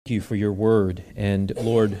you for your word. And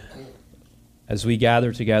Lord, as we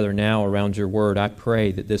gather together now around your word, I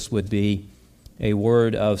pray that this would be a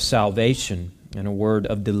word of salvation and a word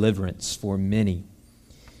of deliverance for many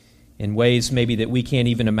in ways maybe that we can't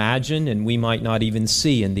even imagine and we might not even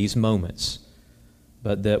see in these moments,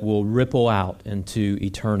 but that will ripple out into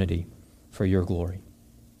eternity for your glory.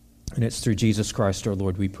 And it's through Jesus Christ our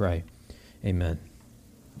Lord we pray. Amen.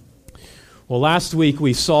 Well, last week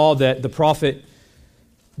we saw that the prophet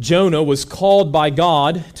Jonah was called by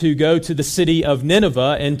God to go to the city of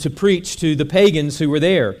Nineveh and to preach to the pagans who were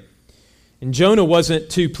there. And Jonah wasn't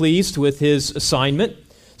too pleased with his assignment,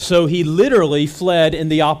 so he literally fled in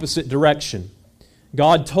the opposite direction.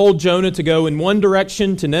 God told Jonah to go in one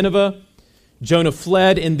direction to Nineveh. Jonah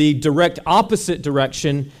fled in the direct opposite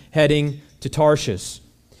direction, heading to Tarshish.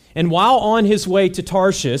 And while on his way to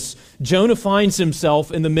Tarshish, Jonah finds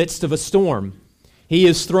himself in the midst of a storm. He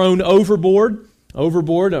is thrown overboard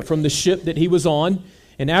from the ship that he was on.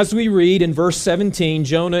 And as we read in verse 17,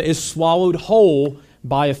 Jonah is swallowed whole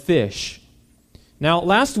by a fish. Now,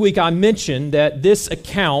 last week I mentioned that this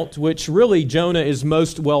account, which really Jonah is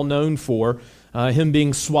most well known for, him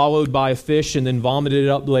being swallowed by a fish and then vomited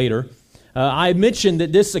up later, I mentioned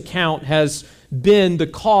that this account has been the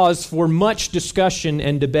cause for much discussion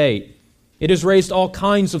and debate. It has raised all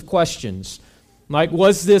kinds of questions, like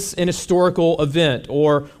was this an historical event,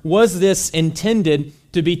 or was this intended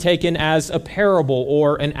to be taken as a parable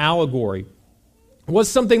or an allegory? Was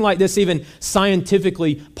something like this even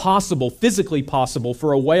scientifically possible, physically possible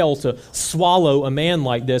for a whale to swallow a man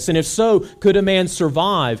like this? And if so, could a man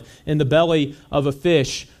survive in the belly of a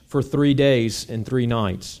fish for 3 days and 3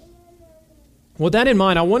 nights? With that in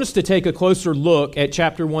mind, I want us to take a closer look at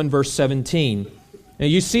chapter 1, verse 17. Now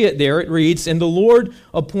you see it there. It reads, "And the Lord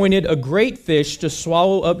appointed a great fish to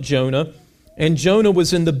swallow up Jonah, and Jonah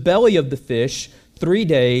was in the belly of the fish 3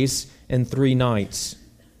 days and 3 nights."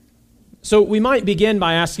 So we might begin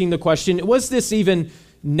by asking the question, was this even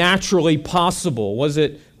naturally possible? Was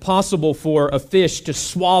it possible for a fish to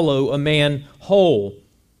swallow a man whole?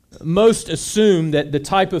 Most assume that the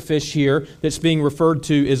type of fish here that's being referred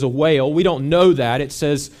to is a whale. We don't know that. It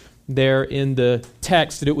says there in the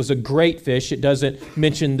text that it was a great fish. It doesn't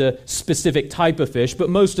mention the specific type of fish,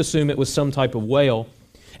 but most assume it was some type of whale.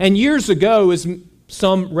 And years ago, as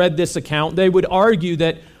some read this account, they would argue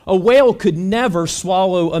that a whale could never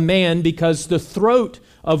swallow a man because the throat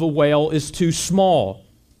of a whale is too small.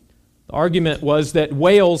 The argument was that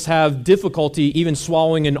whales have difficulty even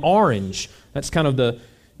swallowing an orange. That's kind of the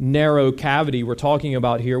narrow cavity we're talking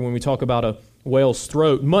about here when we talk about a whale's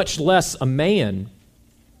throat, much less a man.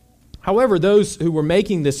 However, those who were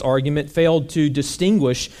making this argument failed to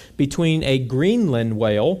distinguish between a Greenland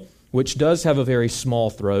whale, which does have a very small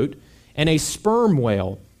throat, and a sperm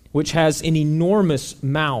whale, which has an enormous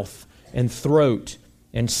mouth and throat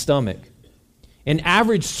and stomach. An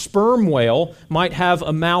average sperm whale might have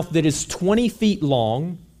a mouth that is 20 feet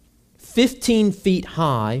long, 15 feet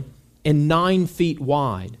high, and 9 feet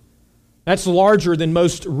wide. That's larger than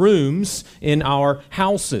most rooms in our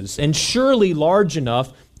houses, and surely large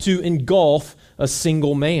enough to engulf a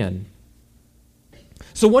single man.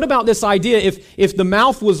 So what about this idea, if the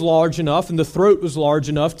mouth was large enough and the throat was large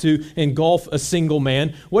enough to engulf a single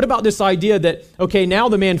man, what about this idea that, okay, now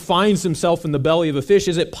the man finds himself in the belly of a fish?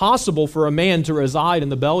 Is it possible for a man to reside in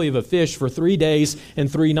the belly of a fish for 3 days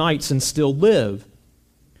and 3 nights and still live?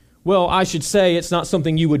 Well, I should say it's not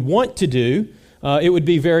something you would want to do. It would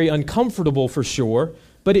be very uncomfortable for sure,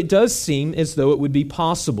 but it does seem as though it would be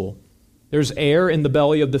possible. There's air in the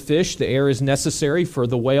belly of the fish. The air is necessary for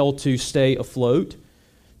the whale to stay afloat.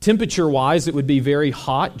 Temperature-wise, it would be very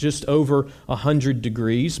hot, just over 100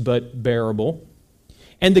 degrees, but bearable.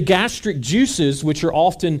 And the gastric juices, which are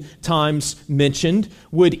oftentimes mentioned,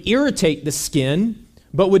 would irritate the skin,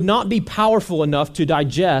 but would not be powerful enough to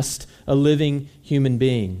digest a living human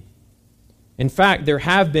being. In fact, there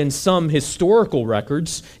have been some historical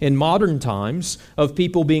records in modern times of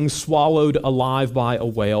people being swallowed alive by a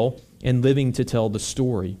whale and living to tell the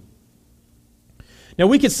story. Now,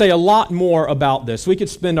 we could say a lot more about this. We could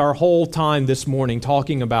spend our whole time this morning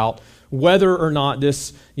talking about whether or not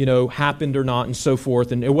this, happened or not and so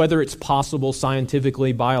forth, and whether it's possible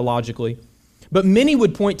scientifically, biologically. But many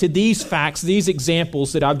would point to these facts, these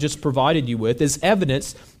examples that I've just provided you with, as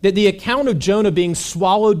evidence that the account of Jonah being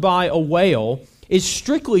swallowed by a whale is,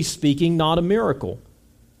 strictly speaking, not a miracle.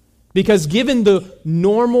 Because given the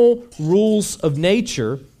normal rules of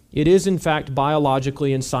nature, it is in fact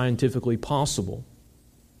biologically and scientifically possible.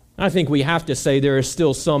 I think we have to say there is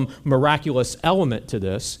still some miraculous element to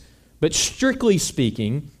this, but strictly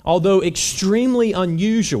speaking, although extremely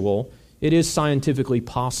unusual, it is scientifically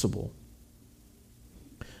possible.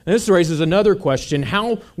 And this raises another question.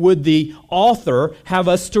 How would the author have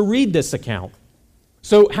us to read this account?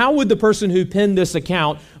 So how would the person who penned this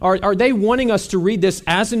account, are they wanting us to read this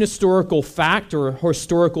as an historical fact or a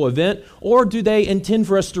historical event, or do they intend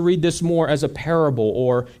for us to read this more as a parable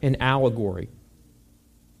or an allegory?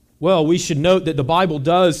 Well, we should note that the Bible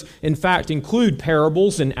does, in fact, include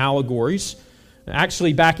parables and allegories.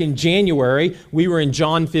 Actually, back in January, we were in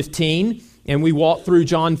John 15, and we walked through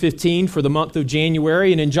John 15 for the month of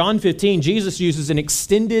January. And in John 15, Jesus uses an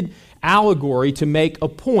extended allegory to make a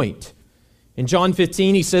point. In John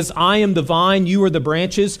 15, he says, I am the vine, you are the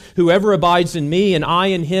branches. Whoever abides in me and I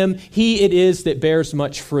in him, he it is that bears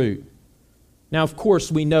much fruit. Now, of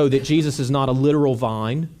course, we know that Jesus is not a literal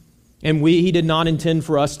vine, and he did not intend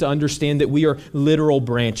for us to understand that we are literal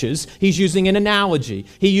branches. He's using an analogy.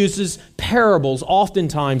 He uses parables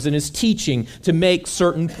oftentimes in his teaching to make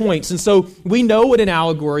certain points. And so we know what an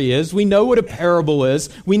allegory is. We know what a parable is.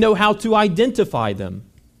 We know how to identify them.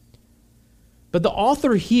 But the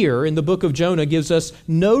author here in the book of Jonah gives us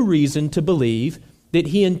no reason to believe that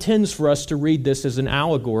he intends for us to read this as an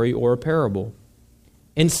allegory or a parable.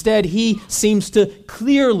 Instead, he seems to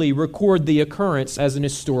clearly record the occurrence as an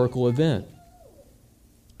historical event.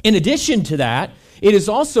 In addition to that, it is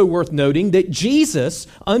also worth noting that Jesus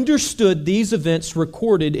understood these events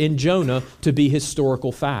recorded in Jonah to be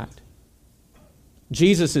historical fact.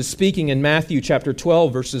 Jesus is speaking in Matthew chapter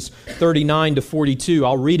 12, verses 39 to 42.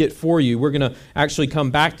 I'll read it for you. We're going to actually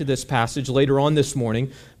come back to this passage later on this morning.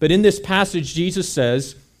 But in this passage, Jesus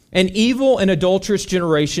says, An evil and adulterous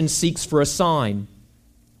generation seeks for a sign,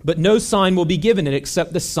 but no sign will be given it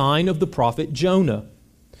except the sign of the prophet Jonah.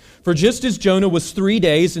 For just as Jonah was 3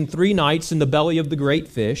 days and 3 nights in the belly of the great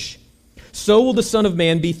fish, so will the Son of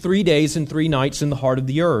Man be 3 days and 3 nights in the heart of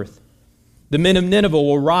the earth. The men of Nineveh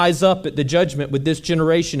will rise up at the judgment with this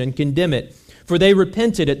generation and condemn it, for they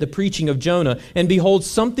repented at the preaching of Jonah, and behold,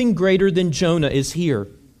 something greater than Jonah is here.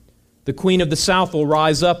 The queen of the south will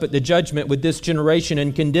rise up at the judgment with this generation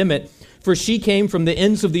and condemn it, for she came from the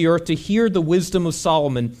ends of the earth to hear the wisdom of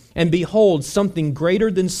Solomon, and behold, something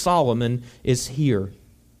greater than Solomon is here.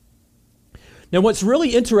 Now, what's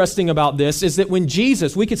really interesting about this is that when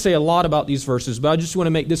Jesus, we could say a lot about these verses, but I just want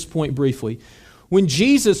to make this point briefly. When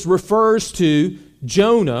Jesus refers to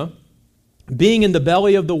Jonah being in the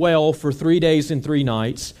belly of the whale for 3 days and 3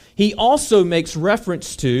 nights, he also makes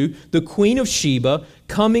reference to the Queen of Sheba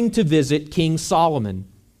coming to visit King Solomon.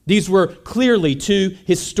 These were clearly two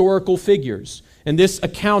historical figures. And this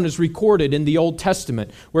account is recorded in the Old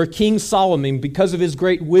Testament, where King Solomon, because of his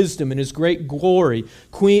great wisdom and his great glory,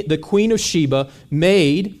 the Queen of Sheba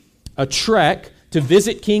made a trek to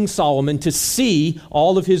visit King Solomon to see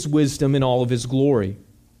all of his wisdom and all of his glory.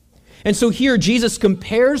 And so here Jesus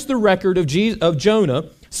compares the record of Jonah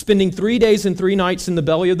spending 3 days and 3 nights in the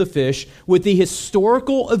belly of the fish with the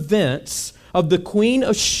historical events of the Queen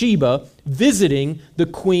of Sheba visiting the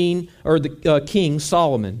queen or the King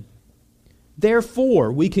Solomon.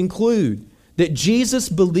 Therefore, we conclude that Jesus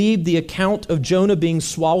believed the account of Jonah being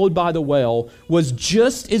swallowed by the whale was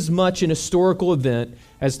just as much an historical event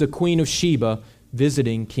as the Queen of Sheba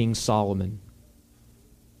visiting King Solomon.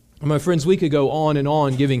 My friends, we could go on and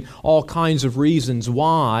on giving all kinds of reasons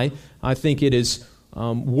why I think it is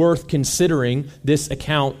worth considering this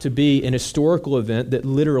account to be an historical event that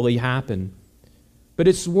literally happened. But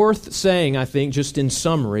it's worth saying, I think, just in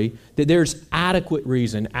summary, that there's adequate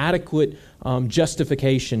reason, adequate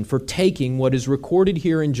justification for taking what is recorded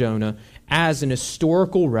here in Jonah as an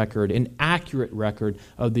historical record, an accurate record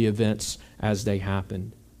of the events as they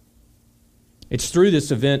happened. It's through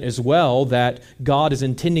this event as well that God is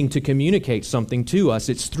intending to communicate something to us.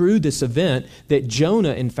 It's through this event that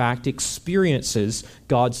Jonah, in fact, experiences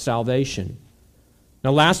God's salvation.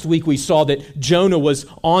 Now, last week we saw that Jonah was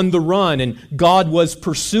on the run and God was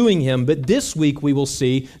pursuing him. But this week we will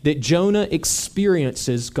see that Jonah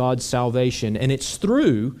experiences God's salvation. And it's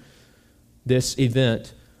through this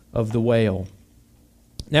event of the whale.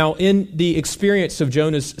 Now, in the experience of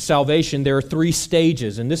Jonah's salvation, there are 3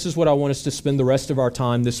 stages, and this is what I want us to spend the rest of our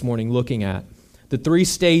time this morning looking at. The 3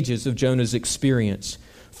 stages of Jonah's experience.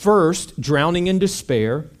 First, drowning in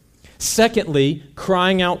despair. Secondly,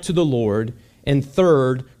 crying out to the Lord. And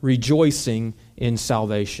third, rejoicing in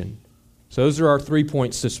salvation. So those are our 3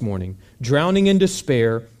 points this morning. Drowning in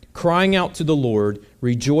despair, crying out to the Lord,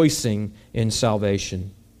 rejoicing in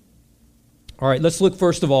salvation. All right, let's look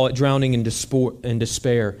first of all at drowning in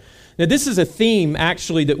despair. Now, this is a theme,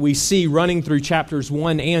 actually, that we see running through chapters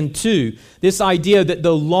 1 and 2. This idea that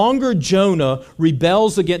the longer Jonah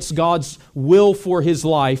rebels against God's will for his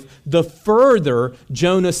life, the further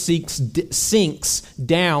Jonah sinks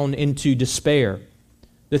down into despair.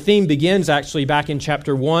 The theme begins actually back in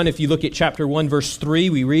chapter 1. If you look at chapter 1, verse 3,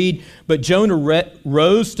 we read, "But Jonah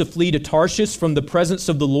rose to flee to Tarshish from the presence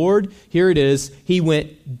of the Lord." Here it is, "He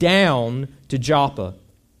went down to Joppa."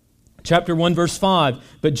 Chapter 1, verse 5,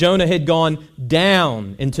 "But Jonah had gone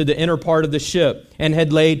down into the inner part of the ship and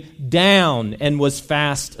had laid down and was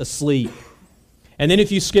fast asleep." And then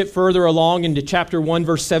if you skip further along into chapter 1,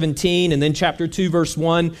 verse 17, and then chapter 2, verse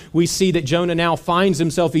 1, we see that Jonah now finds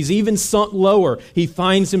himself, he's even sunk lower. He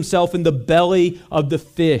finds himself in the belly of the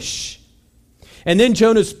fish. And then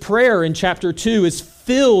Jonah's prayer in chapter 2 is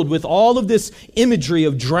filled with all of this imagery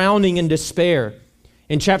of drowning in despair.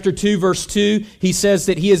 In chapter 2, verse 2, he says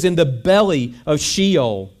that he is in the belly of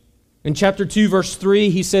Sheol. In chapter 2, verse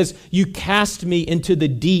 3, he says, "You cast me into the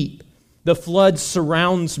deep. The flood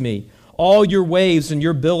surrounds me. All your waves and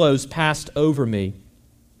your billows passed over me."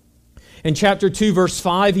 In chapter 2, verse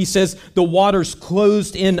 5, he says, "The waters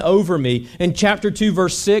closed in over me." In chapter 2,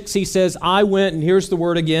 verse 6, he says, "I went," and here's the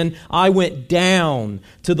word again, "I went down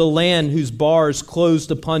to the land whose bars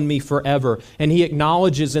closed upon me forever." And he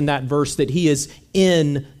acknowledges in that verse that he is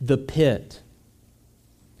in the pit.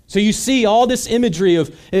 So you see all this imagery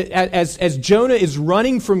of, as Jonah is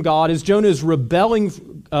running from God, as Jonah is rebelling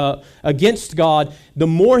against God, the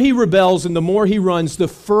more he rebels and the more he runs, the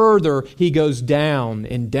further he goes down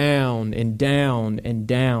and down and down and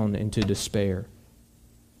down into despair.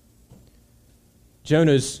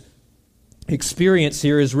 Jonah's experience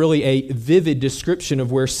here is really a vivid description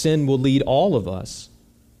of where sin will lead all of us.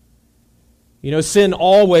 You know, sin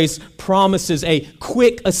always promises a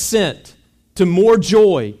quick ascent to more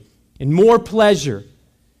joy and more pleasure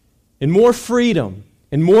and more freedom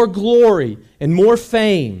and more glory and more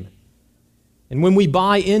fame. And when we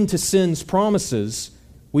buy into sin's promises,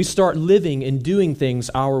 we start living and doing things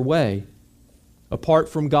our way, apart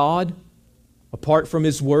from God, apart from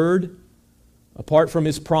His Word, apart from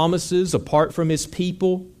His promises, apart from His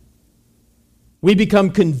people. We become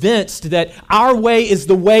convinced that our way is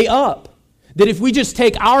the way up, that if we just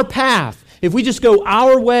take our path, if we just go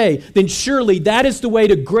our way, then surely that is the way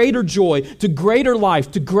to greater joy, to greater life,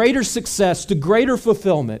 to greater success, to greater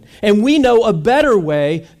fulfillment. And we know a better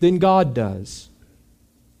way than God does.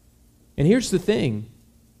 And here's the thing.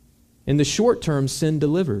 In the short term, sin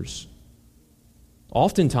delivers.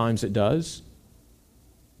 Oftentimes it does.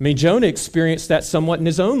 I mean, Jonah experienced that somewhat in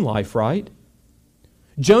his own life, right?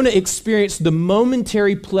 Jonah experienced the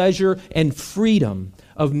momentary pleasure and freedom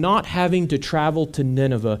of not having to travel to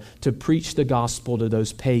Nineveh to preach the gospel to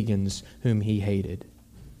those pagans whom he hated.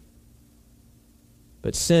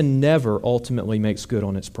 But sin never ultimately makes good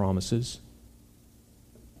on its promises.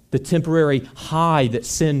 The temporary high that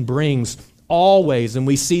sin brings always, and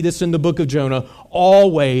we see this in the book of Jonah,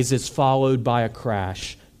 always is followed by a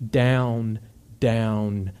crash down,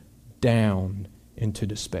 down, down into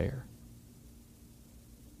despair.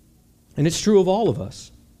 And it's true of all of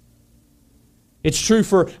us. It's true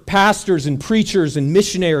for pastors and preachers and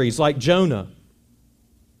missionaries like Jonah.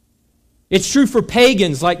 It's true for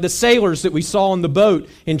pagans like the sailors that we saw on the boat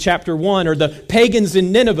in chapter 1, or the pagans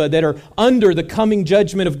in Nineveh that are under the coming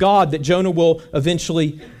judgment of God that Jonah will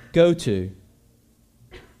eventually go to.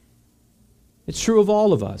 It's true of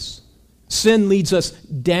all of us. Sin leads us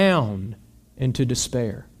down into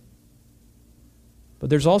despair. But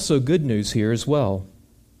there's also good news here as well.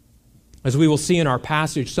 As we will see in our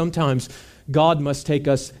passage, sometimes God must take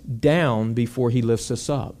us down before He lifts us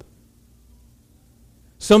up.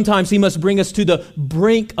 Sometimes He must bring us to the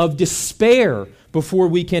brink of despair before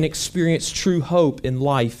we can experience true hope in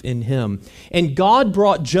life in Him. And God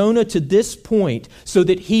brought Jonah to this point so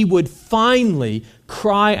that he would finally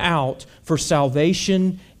cry out for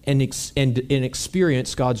salvation and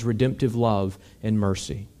experience God's redemptive love and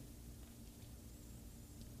mercy.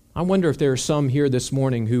 I wonder if there are some here this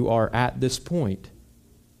morning who are at this point.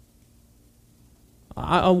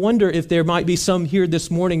 I wonder if there might be some here this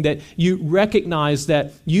morning that you recognize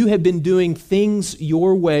that you have been doing things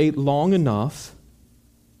your way long enough,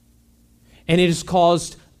 and it has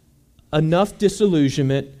caused enough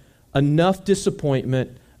disillusionment, enough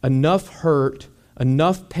disappointment, enough hurt,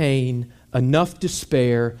 enough pain, enough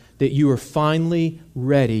despair that you are finally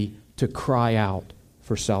ready to cry out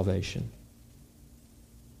for salvation.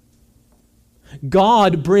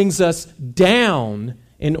 God brings us down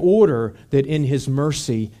in order that in His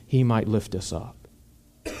mercy He might lift us up.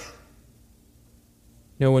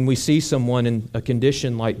 When we see someone in a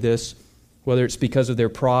condition like this, whether it's because of their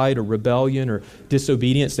pride or rebellion or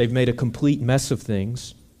disobedience, they've made a complete mess of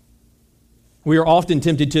things. We are often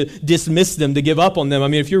tempted to dismiss them, to give up on them. I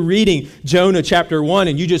mean, if you're reading Jonah chapter 1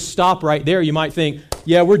 and you just stop right there, you might think,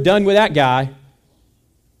 yeah, we're done with that guy.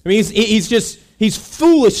 I mean, he's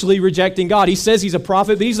foolishly rejecting God. He says he's a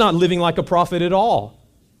prophet, but he's not living like a prophet at all.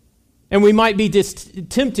 And we might be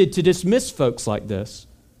tempted to dismiss folks like this.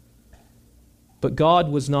 But God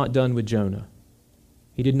was not done with Jonah.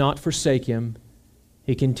 He did not forsake him.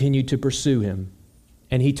 He continued to pursue him.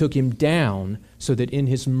 And he took him down so that in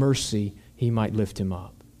his mercy he might lift him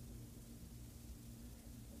up.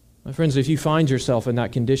 My friends, if you find yourself in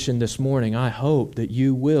that condition this morning, I hope that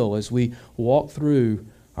you will, as we walk through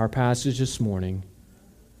our passage this morning,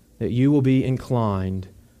 that you will be inclined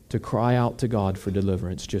to cry out to God for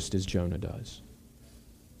deliverance, just as Jonah does.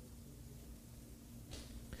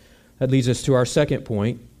 That leads us to our second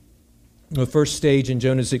point. The first stage in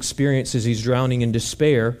Jonah's experience is he's drowning in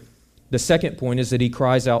despair. The second point is that he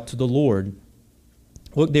cries out to the Lord.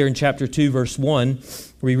 Look there in chapter 2, verse 1.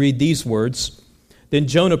 We read these words. Then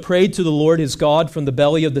Jonah prayed to the Lord his God from the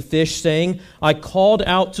belly of the fish, saying, I called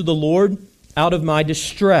out to the Lord out of my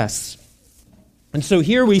distress. And so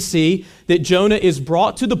here we see that Jonah is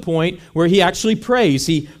brought to the point where he actually prays.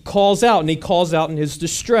 He calls out, and he calls out in his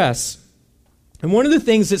distress. And one of the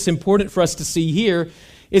things that's important for us to see here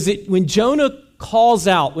is that when Jonah calls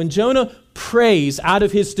out, when Jonah prays out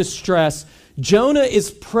of his distress, Jonah is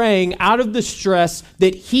praying out of the stress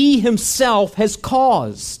that he himself has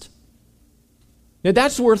caused. Now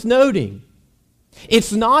that's worth noting.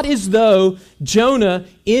 It's not as though Jonah,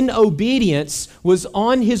 in obedience, was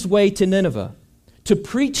on his way to Nineveh to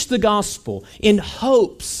preach the gospel in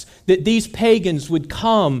hopes that these pagans would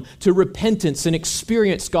come to repentance and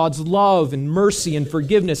experience God's love and mercy and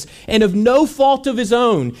forgiveness. And of no fault of his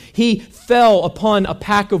own, he fell upon a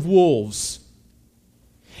pack of wolves.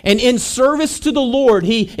 And in service to the Lord,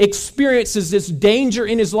 he experiences this danger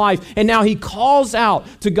in his life. And now he calls out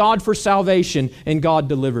to God for salvation, and God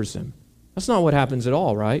delivers him. That's not what happens at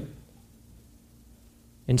all, right?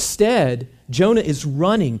 Instead, Jonah is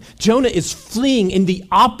running. Jonah is fleeing in the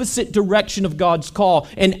opposite direction of God's call.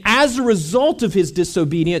 And as a result of his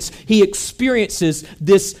disobedience, he experiences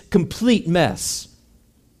this complete mess.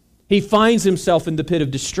 He finds himself in the pit of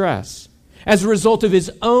distress as a result of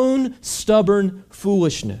his own stubborn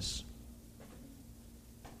foolishness.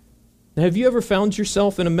 Now, have you ever found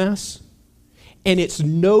yourself in a mess and it's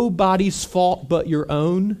nobody's fault but your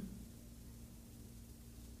own?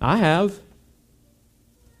 I have.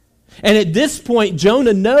 And at this point,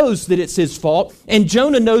 Jonah knows that it's his fault, and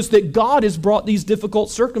Jonah knows that God has brought these difficult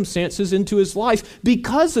circumstances into his life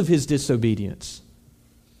because of his disobedience.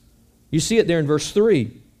 You see it there in verse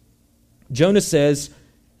 3. Jonah says,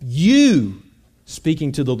 you,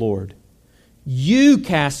 speaking to the Lord, you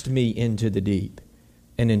cast me into the deep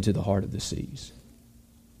and into the heart of the seas.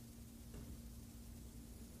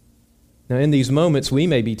 Now, in these moments, we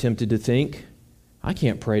may be tempted to think, I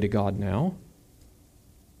can't pray to God now.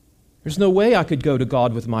 There's no way I could go to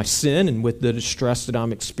God with my sin and with the distress that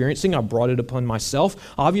I'm experiencing. I brought it upon myself.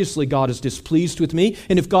 Obviously, God is displeased with me.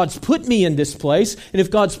 And if God's put me in this place, and if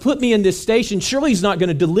God's put me in this station, surely He's not going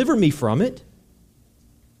to deliver me from it.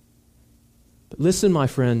 But listen, my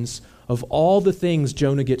friends, of all the things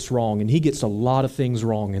Jonah gets wrong, and he gets a lot of things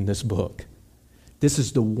wrong in this book, this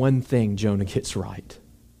is the one thing Jonah gets right.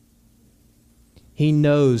 He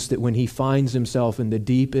knows that when he finds himself in the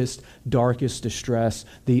deepest, darkest distress,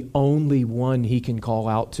 the only one he can call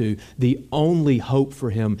out to, the only hope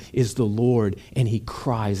for him is the Lord, and he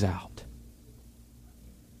cries out.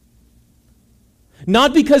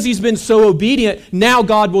 Not because he's been so obedient, now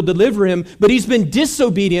God will deliver him, but he's been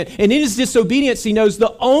disobedient, and in his disobedience he knows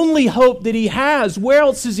the only hope that he has, where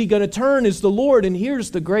else is he going to turn, is the Lord. And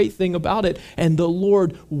here's the great thing about it, and the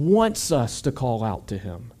Lord wants us to call out to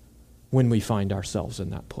him when we find ourselves in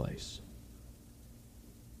that place.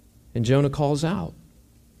 And Jonah calls out.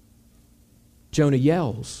 Jonah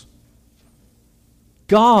yells,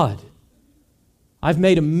 God, I've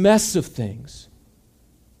made a mess of things.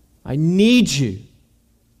 I need you.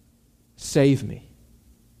 Save me.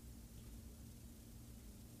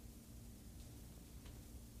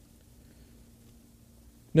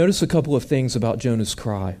 Notice a couple of things about Jonah's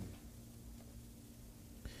cry.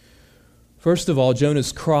 First of all,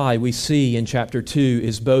 Jonah's cry we see in chapter 2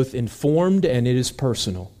 is both informed and it is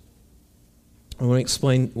personal. I want to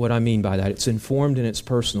explain what I mean by that. It's informed and it's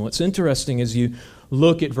personal. It's interesting as you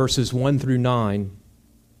look at verses 1 through 9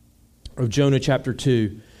 of Jonah chapter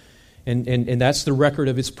 2, and that's the record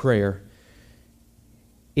of his prayer.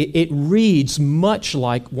 it reads much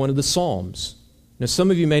like one of the Psalms. Now,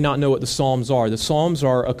 some of you may not know what the Psalms are. The Psalms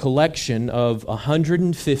are a collection of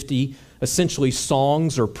 150, essentially,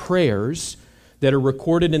 songs or prayers that are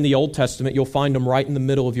recorded in the Old Testament. You'll find them right in the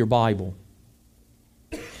middle of your Bible.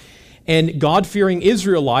 And God-fearing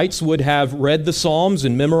Israelites would have read the Psalms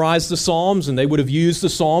and memorized the Psalms, and they would have used the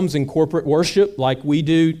Psalms in corporate worship like we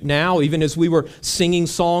do now. Even as we were singing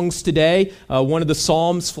songs today, one of the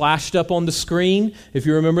Psalms flashed up on the screen. If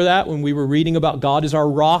you remember that, when we were reading about God as our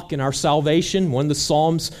rock and our salvation, one of the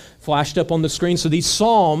Psalms flashed up on the screen. So these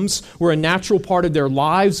Psalms were a natural part of their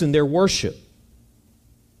lives and their worship.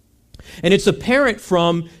 And it's apparent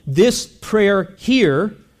from this prayer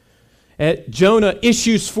here, Jonah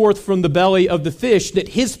issues forth from the belly of the fish, that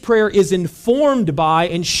his prayer is informed by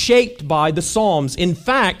and shaped by the Psalms. In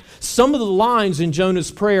fact, some of the lines in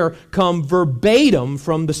Jonah's prayer come verbatim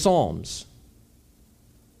from the Psalms.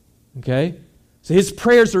 Okay? So his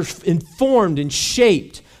prayers are informed and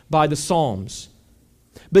shaped by the Psalms.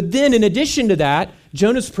 But then, in addition to that,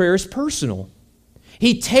 Jonah's prayer is personal.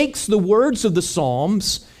 He takes the words of the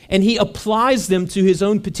Psalms and he applies them to his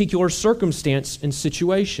own particular circumstance and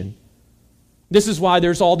situation. This is why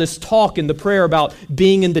there's all this talk in the prayer about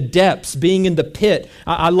being in the depths, being in the pit.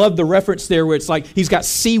 I love the reference there where it's like he's got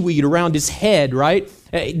seaweed around his head, right?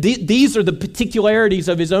 These are the particularities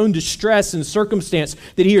of his own distress and circumstance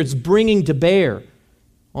that he is bringing to bear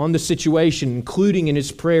on the situation, including in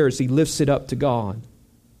his prayers. He lifts it up to God.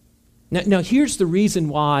 Now here's the reason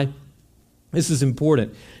why this is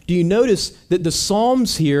important. Do you notice that the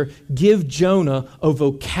Psalms here give Jonah a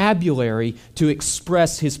vocabulary to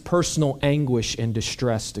express his personal anguish and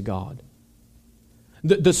distress to God?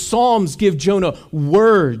 The Psalms give Jonah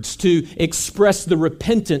words to express the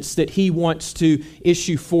repentance that he wants to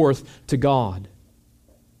issue forth to God.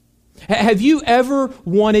 Have you ever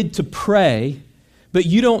wanted to pray, but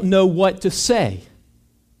you don't know what to say?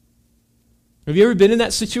 Have you ever been in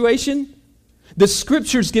that situation? The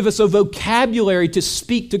Scriptures give us a vocabulary to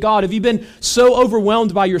speak to God. Have you been so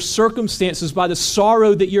overwhelmed by your circumstances, by the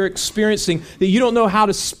sorrow that you're experiencing, that you don't know how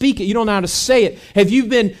to speak it, you don't know how to say it? Have you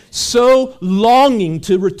been so longing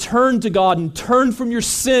to return to God and turn from your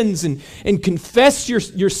sins and confess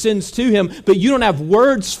your sins to Him, but you don't have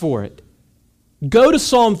words for it? Go to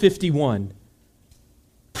Psalm 51.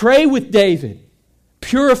 Pray with David.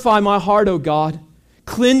 Purify my heart, O God.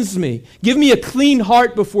 Cleanse me. Give me a clean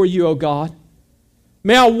heart before you, O God.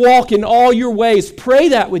 May I walk in all your ways. Pray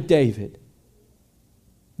that with David.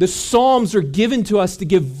 The Psalms are given to us to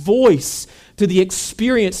give voice to the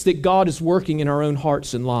experience that God is working in our own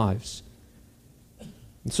hearts and lives.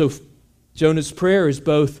 And so Jonah's prayer is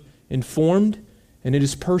both informed and it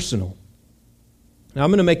is personal. Now I'm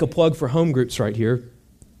going to make a plug for home groups right here,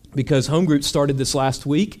 because home groups started this last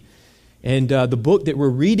week. And the book that we're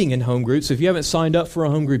reading in home groups, if you haven't signed up for a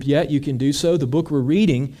home group yet, you can do so. The book we're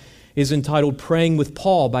reading is entitled Praying with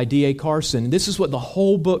Paul by D.A. Carson. And this is what the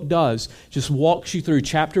whole book does. Just walks you through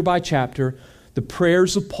chapter by chapter the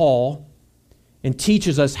prayers of Paul and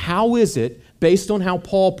teaches us how is it, based on how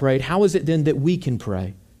Paul prayed, how is it then that we can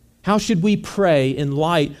pray? How should we pray in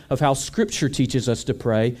light of how Scripture teaches us to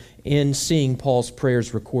pray in seeing Paul's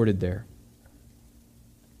prayers recorded there?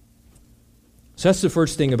 So that's the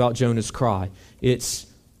first thing about Jonah's cry. It's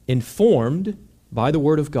informed by the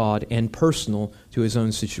Word of God and personal to his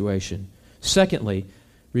own situation. Secondly,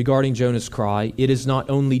 regarding Jonah's cry, it is not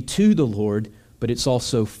only to the Lord, but it's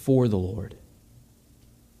also for the Lord.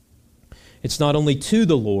 It's not only to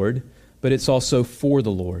the Lord, but it's also for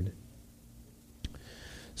the Lord.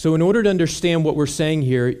 So in order to understand what we're saying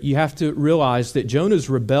here, you have to realize that Jonah's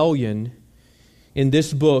rebellion in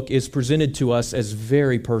this book is presented to us as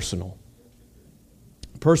very personal.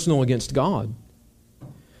 Personal against God.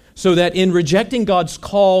 So that in rejecting God's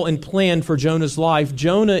call and plan for Jonah's life,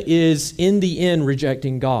 Jonah is in the end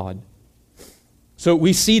rejecting God. So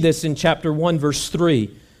we see this in chapter 1, verse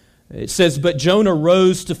 3. It says, "But Jonah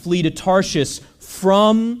rose to flee to Tarshish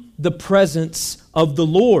from the presence of the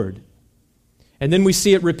Lord." And then we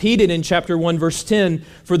see it repeated in chapter 1, verse 10,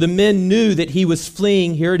 "For the men knew that he was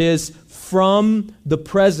fleeing," here it is, "from the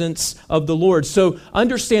presence of the Lord." So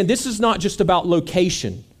understand, this is not just about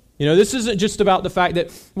location. This isn't just about the fact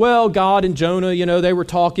that, well, God and Jonah, they were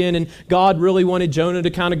talking and God really wanted Jonah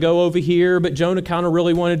to kind of go over here, but Jonah kind of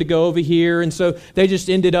really wanted to go over here. And so they just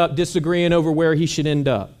ended up disagreeing over where he should end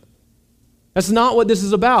up. That's not what this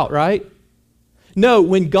is about, right? No,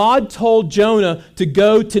 when God told Jonah to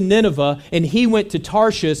go to Nineveh and he went to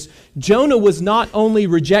Tarshish, Jonah was not only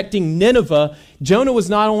rejecting Nineveh, Jonah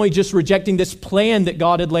was not only just rejecting this plan that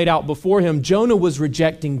God had laid out before him, Jonah was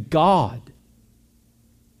rejecting God.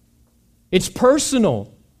 It's personal.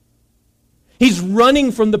 He's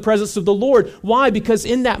running from the presence of the Lord. Why? Because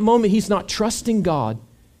in that moment, he's not trusting God.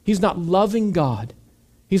 He's not loving God.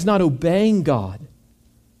 He's not obeying God.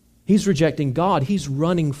 He's rejecting God. He's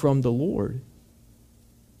running from the Lord.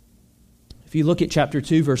 If you look at chapter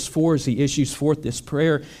 2, verse 4, as he issues forth this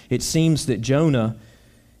prayer, it seems that Jonah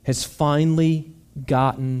has finally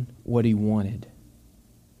gotten what he wanted.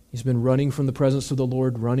 He's been running from the presence of the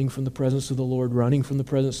Lord, running from the presence of the Lord, running from the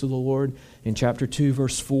presence of the Lord. In chapter 2,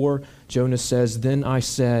 verse 4, Jonah says, "Then I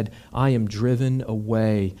said, I am driven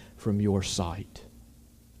away from your sight."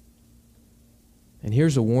 And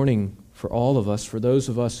here's a warning for all of us, for those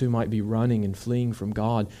of us who might be running and fleeing from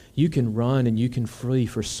God. You can run and you can flee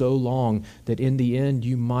for so long that in the end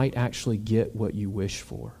you might actually get what you wish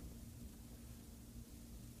for.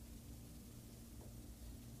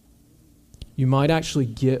 You might actually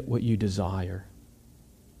get what you desire.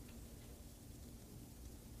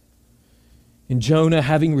 And Jonah,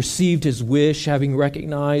 having received his wish, having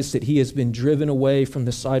recognized that he has been driven away from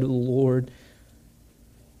the sight of the Lord,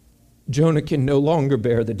 Jonah can no longer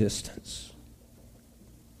bear the distance.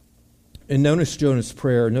 And notice Jonah's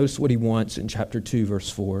prayer. Notice what he wants in chapter 2, verse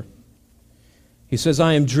 4. He says,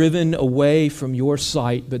 "I am driven away from your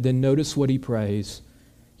sight," but then notice what he prays,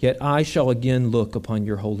 "Yet I shall again look upon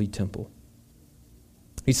your holy temple."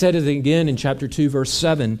 He said it again in chapter 2, verse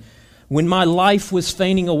 7. "When my life was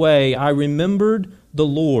fainting away, I remembered the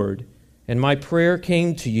Lord, and my prayer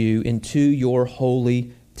came to you into your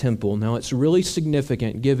holy temple." Now, it's really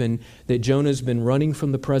significant, given that Jonah's been running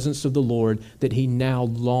from the presence of the Lord, that he now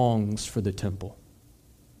longs for the temple.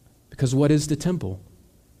 Because what is the temple?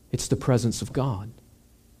 It's the presence of God.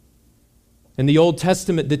 In the Old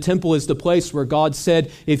Testament, the temple is the place where God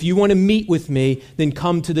said, if you want to meet with me, then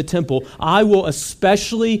come to the temple. I will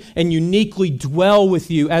especially and uniquely dwell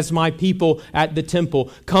with you as my people at the temple.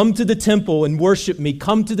 Come to the temple and worship me.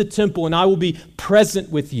 Come to the temple and I will be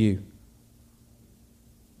present with you.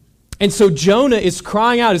 And so Jonah is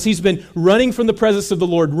crying out as he's been running from the presence of the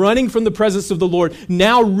Lord, running from the presence of the Lord,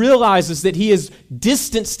 now realizes that he has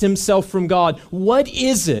distanced himself from God. What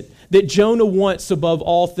is it that Jonah wants above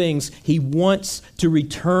all things? He wants to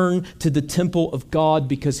return to the temple of God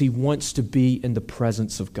because he wants to be in the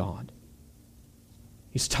presence of God.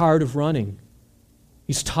 He's tired of running.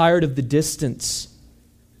 He's tired of the distance.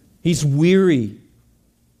 He's weary.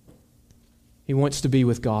 He wants to be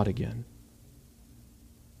with God again.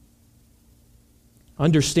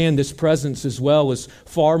 Understand this presence as well is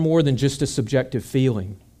far more than just a subjective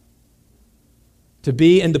feeling. To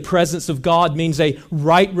be in the presence of God means a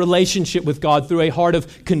right relationship with God through a heart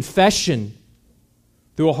of confession,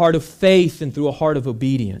 through a heart of faith, and through a heart of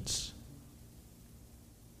obedience.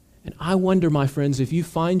 And I wonder, my friends, if you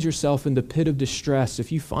find yourself in the pit of distress,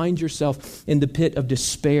 if you find yourself in the pit of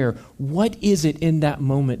despair, what is it in that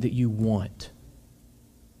moment that you want?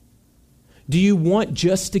 Do you want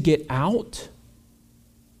just to get out?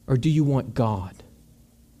 Or do you want God?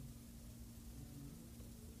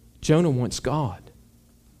 Jonah wants God.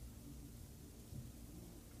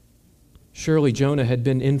 Surely Jonah had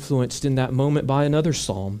been influenced in that moment by another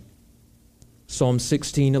psalm. Psalm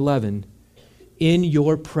 16:11. "In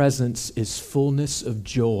your presence is fullness of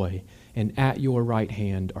joy, and at your right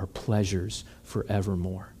hand are pleasures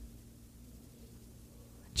forevermore."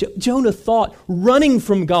 Jonah thought running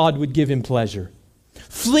from God would give him pleasure.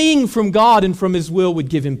 Fleeing from God and from His will would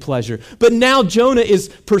give him pleasure. But now Jonah is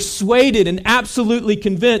persuaded and absolutely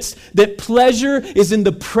convinced that pleasure is in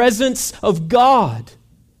the presence of God.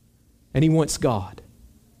 And he wants God.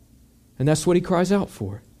 And that's what he cries out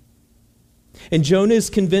for. And Jonah is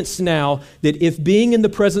convinced now that if being in the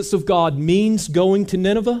presence of God means going to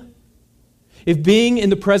Nineveh, if being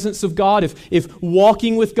in the presence of God, if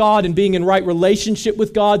walking with God and being in right relationship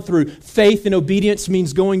with God through faith and obedience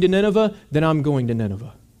means going to Nineveh, then I'm going to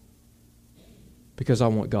Nineveh. Because I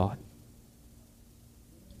want God.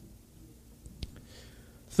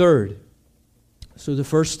 Third, so the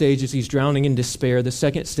first stage is he's drowning in despair. The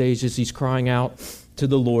second stage is he's crying out to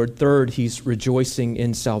the Lord. Third, he's rejoicing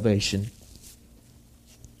in salvation.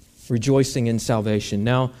 Rejoicing in salvation.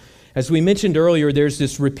 Now, as we mentioned earlier, there's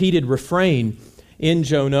this repeated refrain in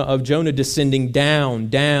Jonah of Jonah descending down,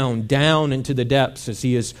 down, down into the depths as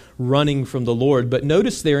he is running from the Lord. But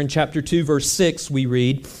notice there in chapter 2, verse 6, we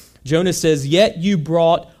read, Jonah says, "Yet you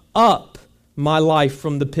brought up my life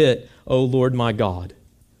from the pit, O Lord my God."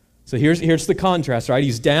 So here's the contrast, right?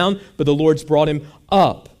 He's down, but the Lord's brought him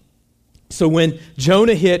up. So when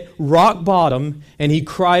Jonah hit rock bottom and he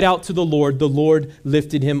cried out to the Lord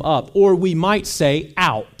lifted him up. Or we might say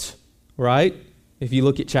out. Right? If you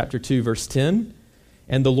look at chapter 2, verse 10,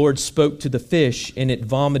 "And the Lord spoke to the fish, and it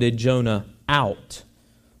vomited Jonah out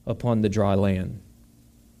upon the dry land.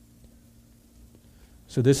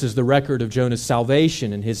 So this is the record of Jonah's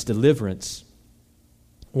salvation and his deliverance.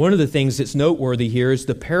 One of the things that's noteworthy here is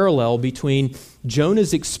the parallel between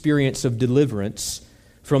Jonah's experience of deliverance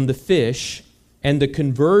from the fish and the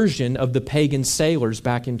conversion of the pagan sailors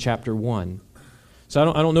back in chapter 1. So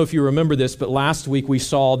I don't know if you remember this, but last week we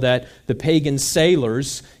saw that the pagan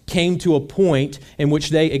sailors came to a point in which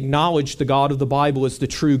they acknowledged the God of the Bible as the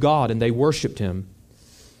true God, and they worshiped Him.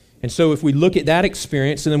 And so if we look at that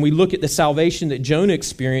experience, and then we look at the salvation that Jonah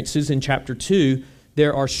experiences in chapter 2,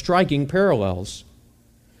 there are striking parallels.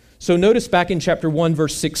 So notice back in chapter 1,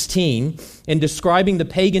 verse 16, in describing the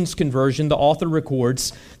pagans' conversion, the author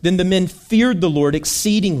records, "Then the men feared the Lord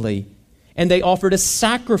exceedingly, and they offered a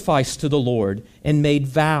sacrifice to the Lord and made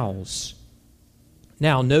vows."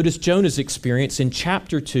 Now, notice Jonah's experience in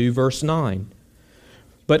chapter 2, verse 9.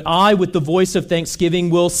 "But I, with the voice of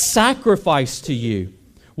thanksgiving, will sacrifice to you.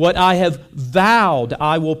 What I have vowed,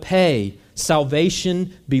 I will pay.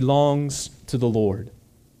 Salvation belongs to the Lord."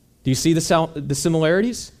 Do you see the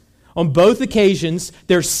similarities? On both occasions,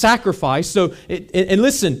 there's sacrifice. And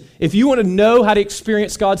listen, if you want to know how to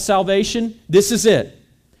experience God's salvation, this is it.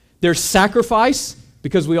 There's sacrifice,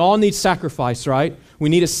 because we all need sacrifice, right? We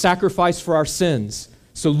need a sacrifice for our sins.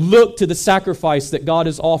 So look to the sacrifice that God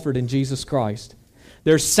has offered in Jesus Christ.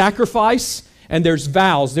 There's sacrifice and there's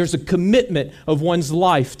vows. There's a commitment of one's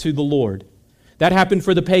life to the Lord. That happened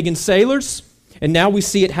for the pagan sailors. And now we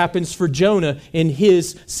see it happens for Jonah in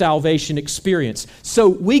his salvation experience. So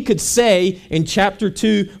we could say in chapter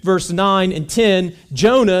 2, verse 9 and 10,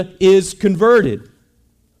 Jonah is converted.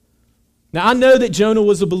 Now I know that Jonah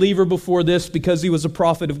was a believer before this because he was a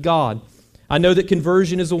prophet of God. I know that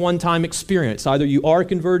conversion is a one-time experience. Either you are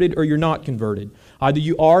converted or you're not converted. Either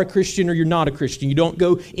you are a Christian or you're not a Christian. You don't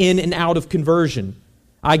go in and out of conversion.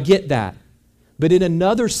 I get that. But in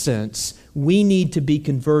another sense, we need to be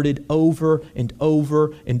converted over and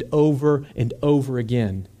over and over and over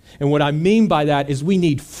again. And what I mean by that is we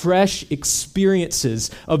need fresh experiences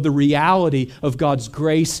of the reality of God's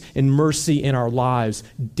grace and mercy in our lives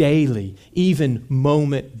daily, even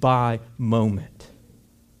moment by moment.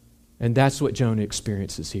 And that's what Jonah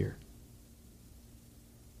experiences here.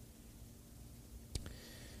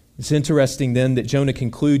 It's interesting then that Jonah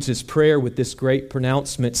concludes his prayer with this great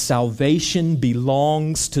pronouncement, "Salvation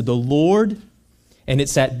belongs to the Lord." And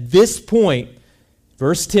it's at this point,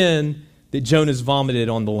 verse 10, that Jonah's vomited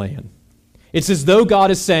on the land. It's as though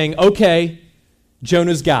God is saying, okay,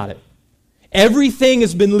 Jonah's got it. Everything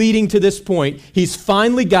has been leading to this point. He's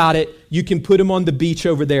finally got it. You can put him on the beach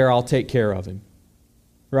over there. I'll take care of him.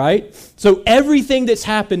 Right? So everything that's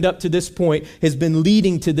happened up to this point has been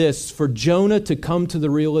leading to this, for Jonah to come to the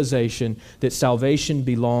realization that salvation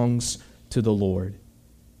belongs to the Lord.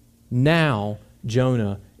 Now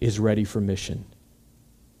Jonah is ready for mission.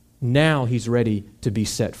 Now he's ready to be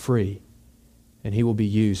set free, and he will be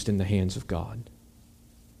used in the hands of God.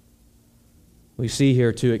 We see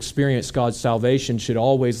here to experience God's salvation should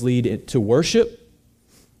always lead it to worship.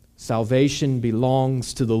 Salvation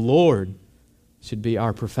belongs to the Lord should be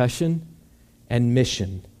our profession, and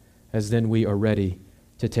mission, as then we are ready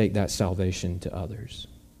to take that salvation to others.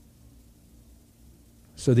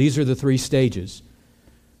 So these are the three stages: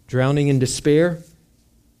 drowning in despair,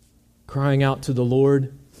 crying out to the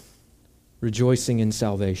Lord, rejoicing in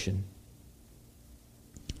salvation.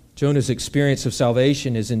 Jonah's experience of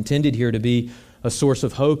salvation is intended here to be a source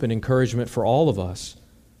of hope and encouragement for all of us.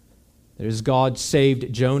 That as God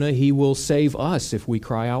saved Jonah, He will save us if we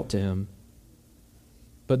cry out to Him.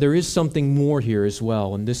 But there is something more here as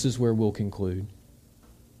well, and this is where we'll conclude.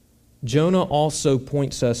 Jonah also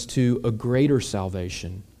points us to a greater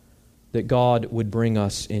salvation that God would bring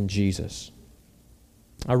us in Jesus.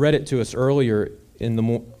 I read it to us earlier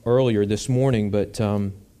this morning, but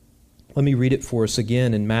let me read it for us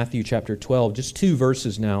again in Matthew chapter 12, just 2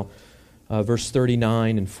 verses now, verse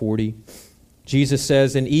 39 and 40. Jesus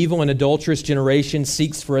says, "An evil and adulterous generation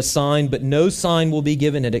seeks for a sign, but no sign will be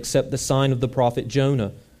given it except the sign of the prophet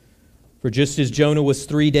Jonah. For just as Jonah was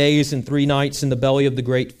 3 days and 3 nights in the belly of the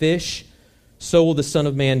great fish, so will the Son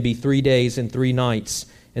of Man be 3 days and 3 nights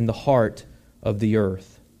in the heart of the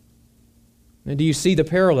earth." Now, do you see the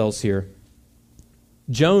parallels here?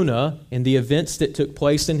 Jonah and the events that took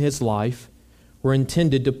place in his life were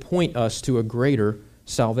intended to point us to a greater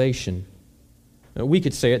salvation. Now, we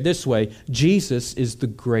could say it this way: Jesus is the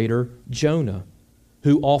greater Jonah,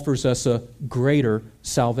 who offers us a greater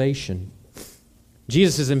salvation.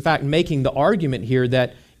 Jesus is in fact making the argument here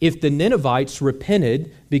that if the Ninevites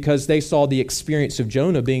repented because they saw the experience of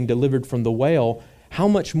Jonah being delivered from the whale, how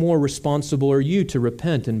much more responsible are you to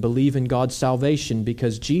repent and believe in God's salvation,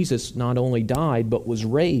 because Jesus not only died but was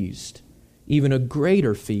raised? Even a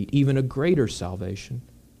greater feat, even a greater salvation.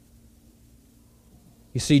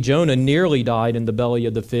 You see, Jonah nearly died in the belly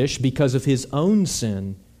of the fish because of his own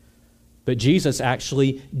sin. But Jesus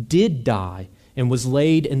actually did die and was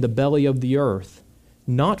laid in the belly of the earth,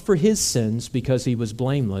 not for his sins because he was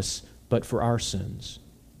blameless, but for our sins.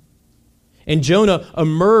 And Jonah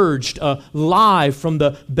emerged alive from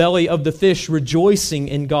the belly of the fish, rejoicing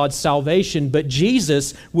in God's salvation. But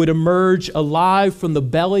Jesus would emerge alive from the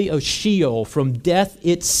belly of Sheol, from death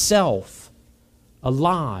itself,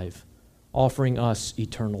 alive, offering us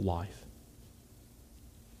eternal life.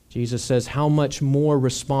 Jesus says, how much more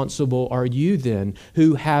responsible are you then,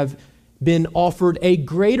 who have been offered a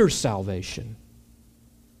greater salvation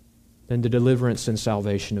than the deliverance and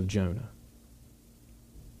salvation of Jonah?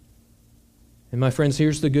 And my friends,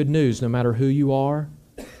 here's the good news. No matter who you are,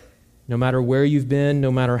 no matter where you've been, no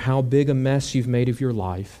matter how big a mess you've made of your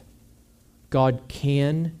life, God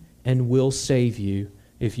can and will save you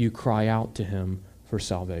if you cry out to Him for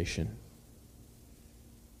salvation.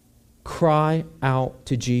 Cry out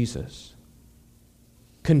to Jesus.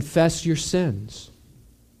 Confess your sins.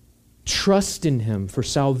 Trust in Him for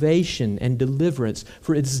salvation and deliverance,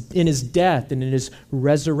 for it's in His death and in His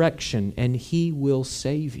resurrection, and He will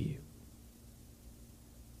save you.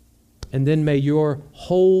 And then may your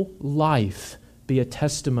whole life be a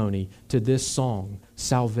testimony to this song,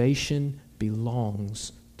 salvation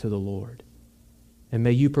belongs to the Lord. And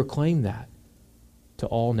may you proclaim that to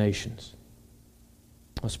all nations.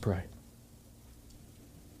 Let's pray.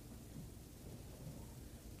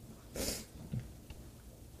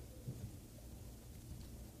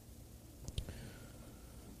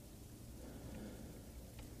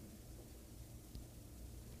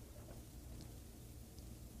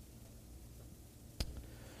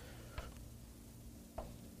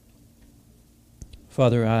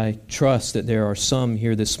 Father, I trust that there are some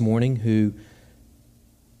here this morning who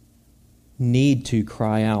need to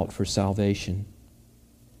cry out for salvation.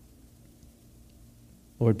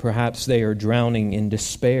 Lord, perhaps they are drowning in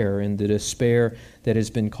despair, in the despair that has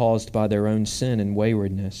been caused by their own sin and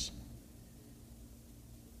waywardness.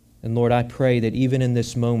 And Lord, I pray that even in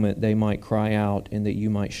this moment they might cry out and that you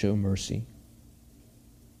might show mercy.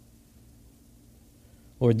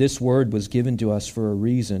 Lord, this word was given to us for a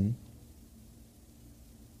reason.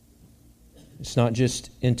 It's not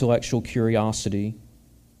just intellectual curiosity,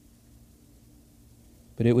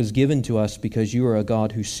 but it was given to us because you are a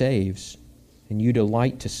God who saves, and you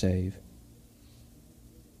delight to save.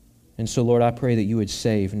 And so, Lord, I pray that you would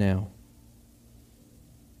save now.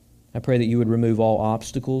 I pray that you would remove all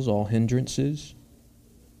obstacles, all hindrances.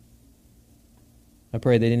 I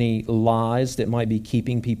pray that any lies that might be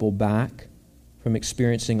keeping people back from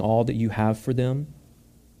experiencing all that you have for them,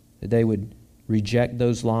 that they would reject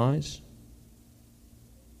those lies.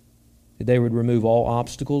 That they would remove all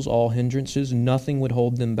obstacles, all hindrances, nothing would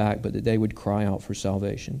hold them back, but that they would cry out for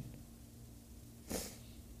salvation.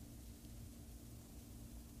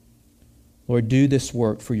 Lord, do this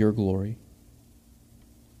work for your glory.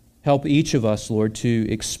 Help each of us, Lord, to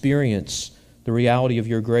experience the reality of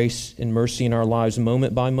your grace and mercy in our lives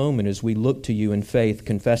moment by moment as we look to you in faith,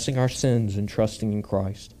 confessing our sins and trusting in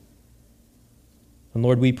Christ. And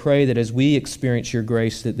Lord, we pray that as we experience your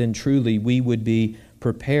grace, that then truly we would be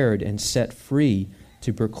prepared and set free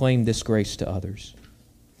to proclaim this grace to others.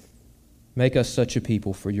 Make us such a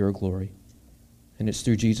people for your glory. And it's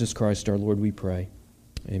through Jesus Christ our Lord we pray.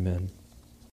 Amen.